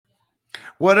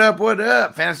What up? What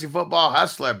up? Fantasy Football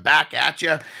Hustler back at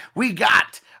you. We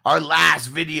got our last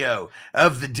video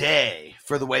of the day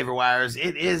for the waiver wires.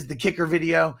 It is the kicker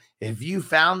video. If you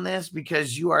found this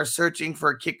because you are searching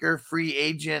for kicker free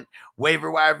agent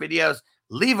waiver wire videos,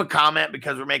 leave a comment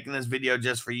because we're making this video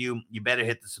just for you. You better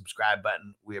hit the subscribe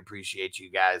button. We appreciate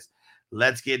you guys.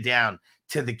 Let's get down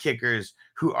to the kickers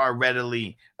who are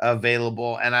readily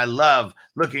available. And I love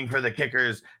looking for the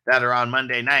kickers that are on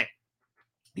Monday night.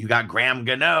 You got Graham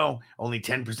Gano, only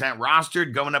 10%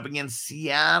 rostered, going up against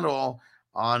Seattle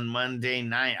on Monday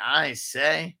night. I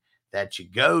say that you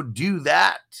go do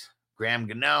that, Graham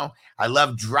Gano. I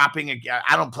love dropping.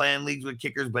 I don't play in leagues with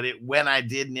kickers, but when I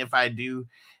did and if I do,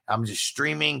 I'm just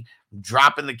streaming,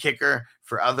 dropping the kicker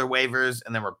for other waivers,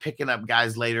 and then we're picking up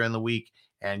guys later in the week.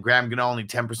 And Graham Gano, only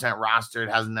 10%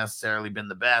 rostered, hasn't necessarily been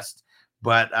the best.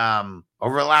 But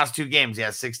over the last two games, he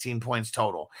has 16 points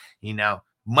total,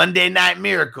 Monday Night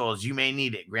Miracles, you may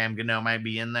need it. Graham Gano might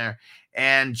be in there.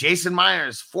 And Jason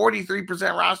Myers, 43%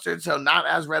 rostered, so not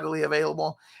as readily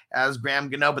available as Graham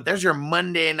Gano. But there's your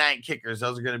Monday night kickers.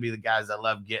 Those are going to be the guys that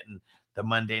love getting the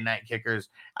Monday night kickers.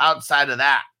 Outside of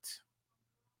that,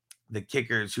 the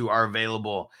kickers who are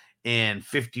available in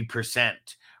 50%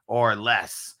 or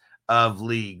less of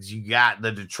leagues. You got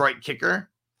the Detroit kicker,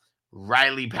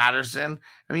 Riley Patterson.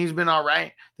 I mean, he's been all right.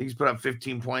 I think he's put up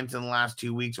 15 points in the last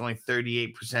 2 weeks, only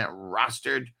 38%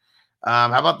 rostered.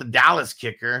 How about the Dallas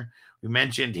kicker? We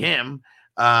mentioned him.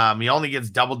 He only gets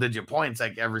double-digit points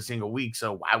like every single week,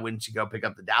 so why wouldn't you go pick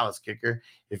up the Dallas kicker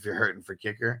if you're hurting for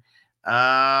kicker?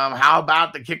 How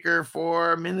about the kicker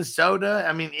for Minnesota?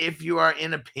 I mean, if you are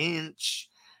in a pinch.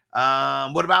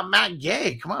 What about Matt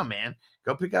Gay? Come on, man.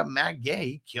 Go pick up Matt Gay.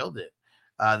 He killed it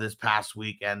this past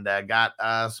week and got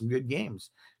some good games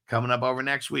coming up over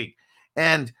next week.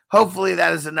 And hopefully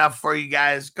that is enough for you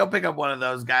guys. Go pick up one of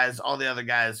those guys. All the other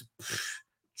guys,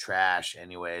 trash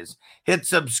anyways. Hit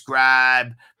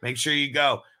subscribe. Make sure you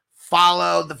go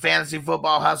follow the Fantasy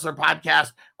Football Hustler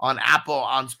podcast on Apple,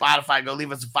 on Spotify. Go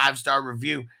leave us a 5-star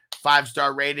review,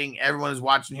 5-star rating. Everyone is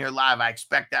watching here live. I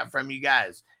expect that from you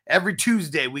guys. Every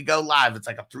Tuesday we go live. It's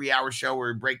like a 3-hour show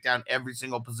where we break down every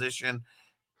single position.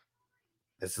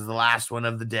 This is the last one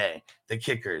of the day. The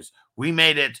kickers. We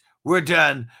made it. We're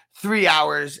done. 3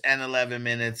 hours and 11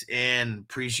 minutes in.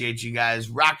 Appreciate you guys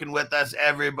rocking with us,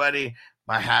 everybody.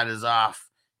 My hat is off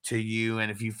to you.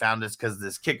 And if you found us because of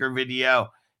this kicker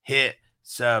video, hit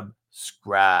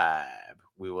subscribe.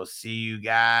 We will see you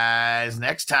guys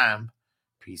next time.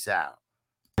 Peace out.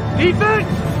 Defense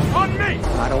on me.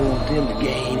 I don't want them to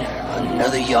gain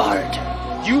another yard.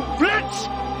 You blitz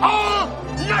all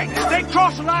night. If they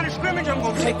cross the line of scrimmage, I'm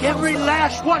going to take every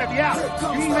last one of you out.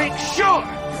 You make sure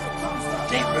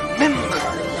they remember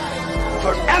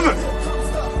forever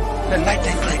the night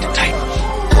they played the Titans.